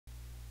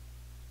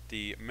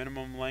the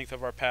minimum length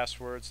of our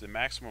passwords, the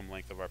maximum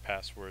length of our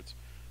passwords,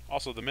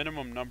 also the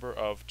minimum number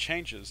of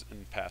changes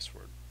in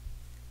password.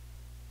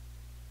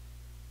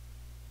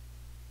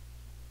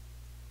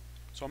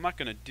 So I'm not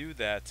going to do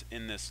that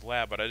in this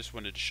lab, but I just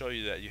wanted to show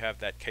you that you have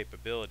that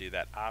capability,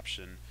 that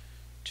option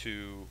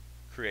to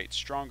create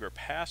stronger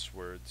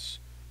passwords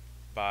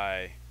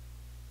by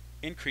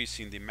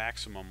increasing the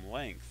maximum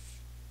length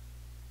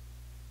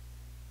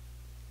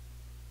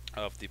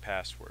of the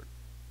password.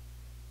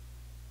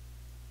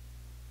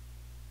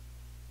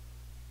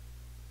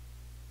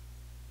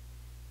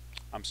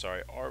 I'm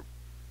sorry,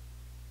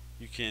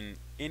 you can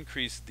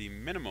increase the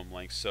minimum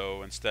length,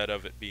 so instead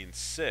of it being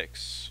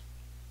 6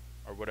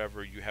 or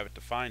whatever you have it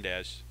defined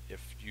as,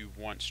 if you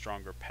want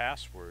stronger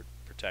password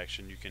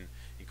protection, you can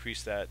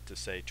increase that to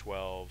say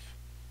 12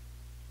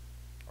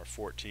 or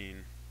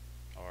 14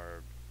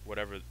 or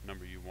whatever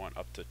number you want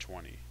up to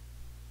 20.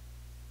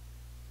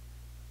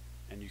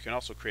 And you can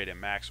also create a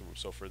maximum,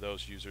 so for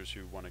those users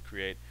who want to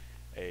create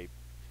a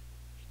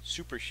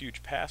super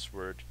huge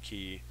password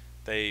key,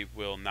 they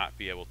will not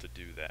be able to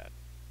do that.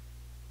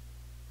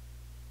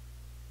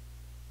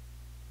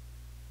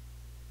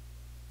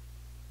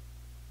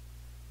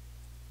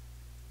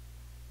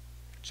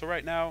 So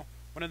right now,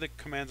 one of the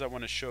commands I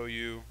want to show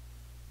you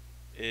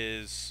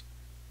is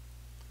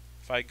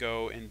if I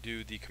go and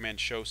do the command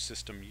show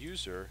system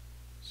user,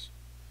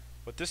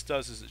 what this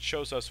does is it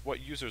shows us what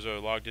users are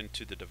logged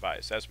into the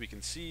device. As we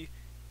can see,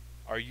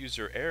 our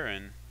user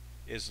Aaron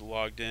is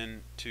logged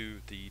in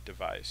to the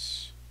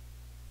device.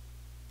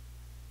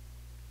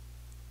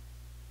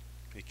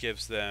 It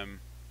gives them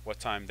what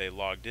time they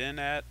logged in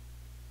at,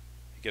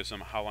 it gives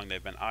them how long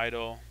they've been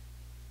idle,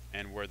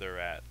 and where they're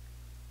at.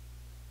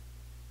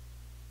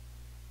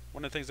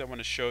 One of the things I want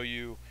to show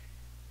you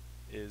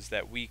is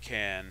that we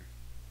can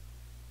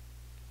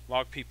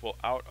log people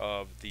out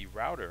of the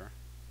router.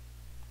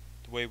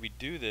 The way we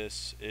do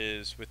this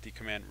is with the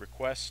command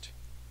request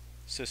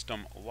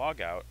system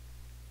logout.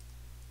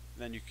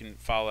 Then you can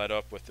follow that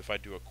up with, if I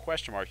do a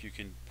question mark, you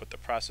can put the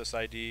process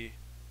ID,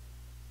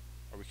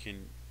 or we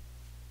can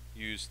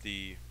use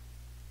the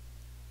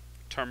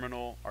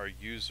terminal or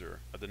user,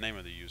 or the name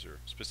of the user.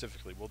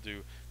 Specifically, we'll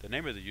do the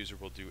name of the user,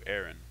 we'll do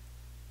Aaron.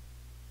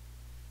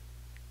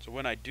 So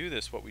when I do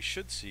this, what we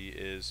should see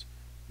is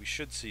we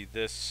should see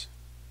this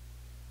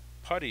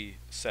PuTTY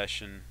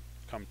session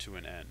come to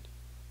an end.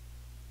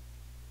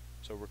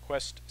 So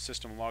request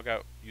system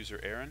logout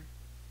user Aaron,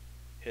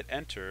 hit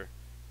enter,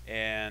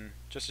 and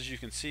just as you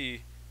can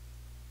see,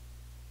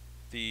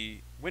 the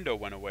window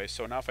went away.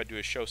 So now if I do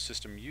a show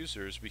system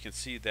users, we can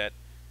see that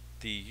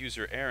the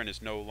user Aaron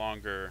is no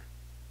longer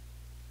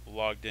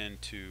logged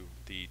into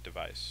the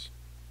device.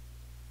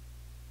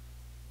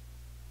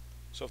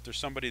 So if there's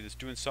somebody that's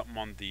doing something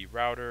on the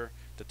router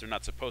that they're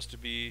not supposed to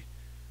be,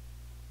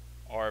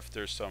 or if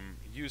there's some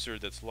user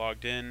that's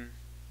logged in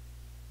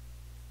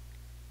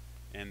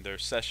and their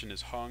session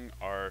is hung,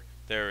 or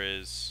there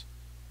is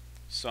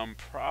some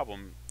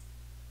problem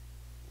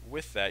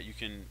with that, you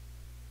can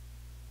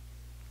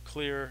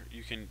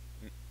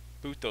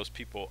boot those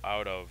people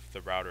out of the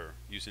router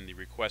using the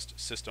request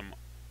system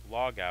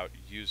logout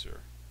user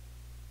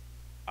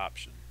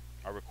option,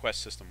 or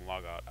request system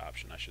logout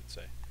option, I should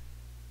say.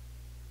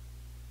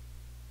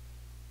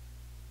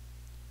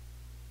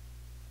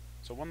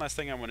 So one last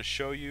thing I want to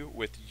show you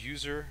with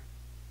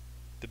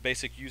the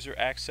basic user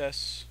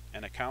access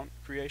and account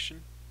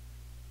creation.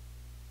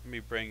 Let me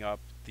bring up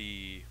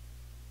the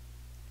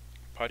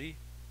PuTTY.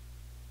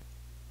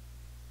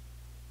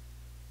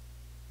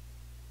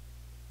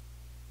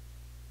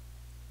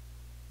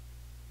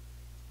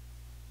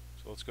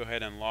 So let's go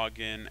ahead and log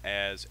in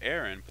as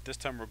Aaron, but this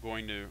time we're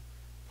going to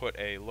put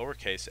a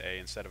lowercase a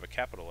instead of a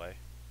capital A.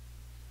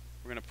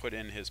 We're going to put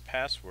in his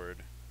password.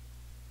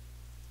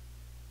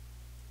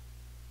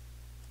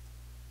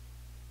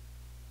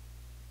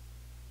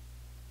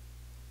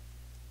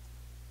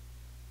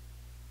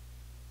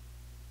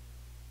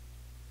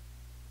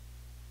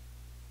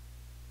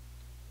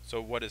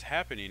 So what is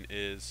happening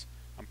is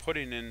I'm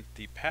putting in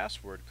the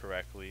password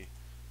correctly,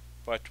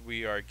 but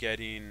we are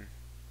getting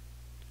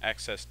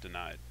access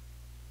denied.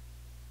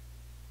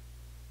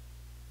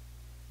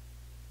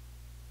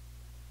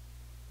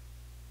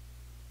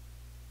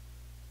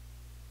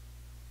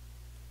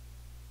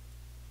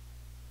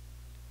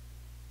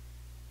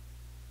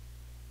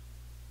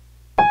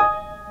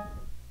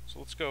 So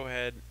let's go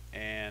ahead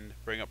and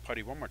bring up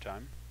PuTTY one more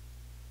time.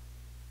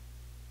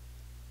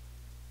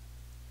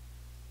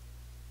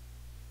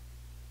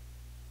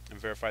 And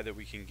verify that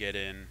we can get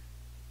in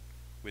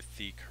with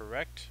the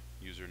correct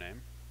username,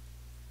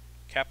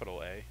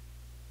 capital A.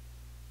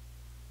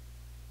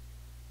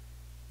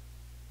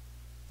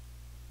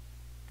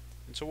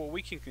 And so what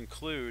we can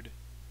conclude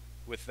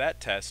with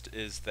that test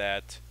is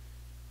that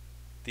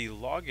the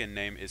login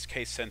name is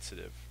case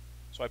sensitive.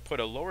 So I put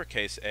a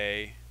lowercase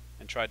a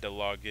and tried to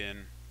log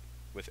in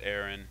with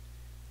Aaron,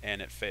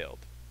 and it failed.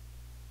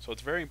 So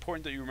it's very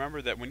important that you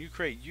remember that when you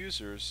create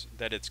users,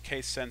 that it's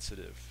case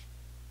sensitive.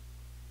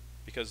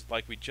 Because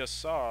like we just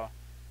saw,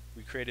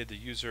 we created the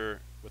user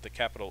with a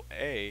capital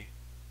A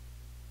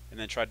and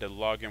then tried to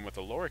log in with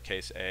a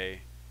lowercase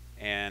a,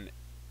 and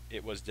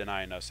it was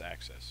denying us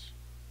access.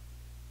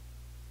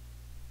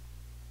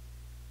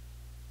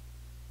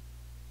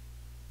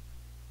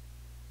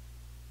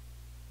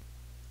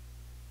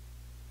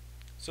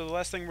 So the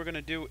last thing we're going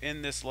to do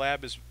in this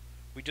lab is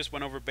we just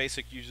went over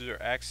basic user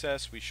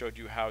access. We showed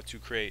you how to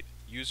create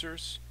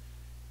users,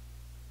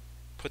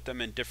 put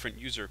them in different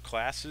user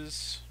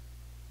classes,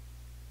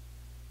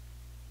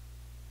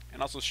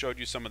 and also showed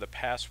you some of the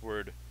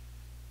password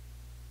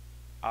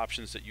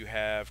options that you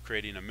have,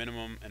 creating a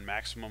minimum and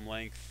maximum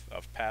length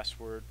of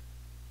password.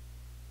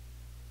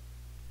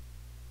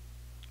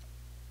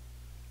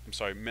 I'm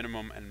sorry,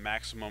 minimum and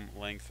maximum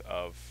length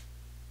of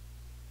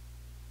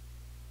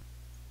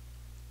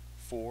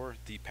for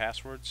the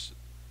passwords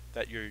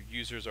that your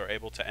users are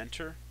able to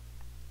enter.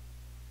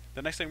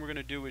 The next thing we're going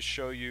to do is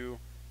show you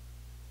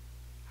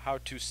how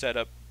to set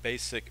up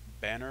basic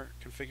banner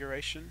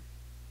configuration.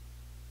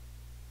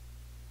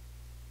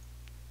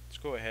 Let's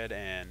go ahead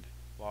and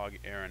log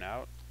Aaron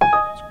out.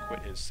 Let's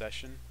quit his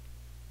session.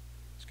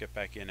 Let's get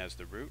back in as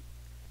the root.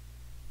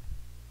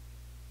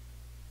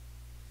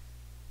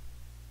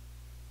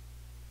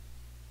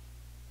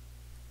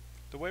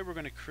 The way we're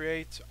going to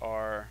create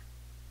our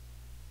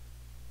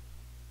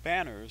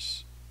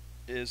banners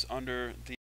is under the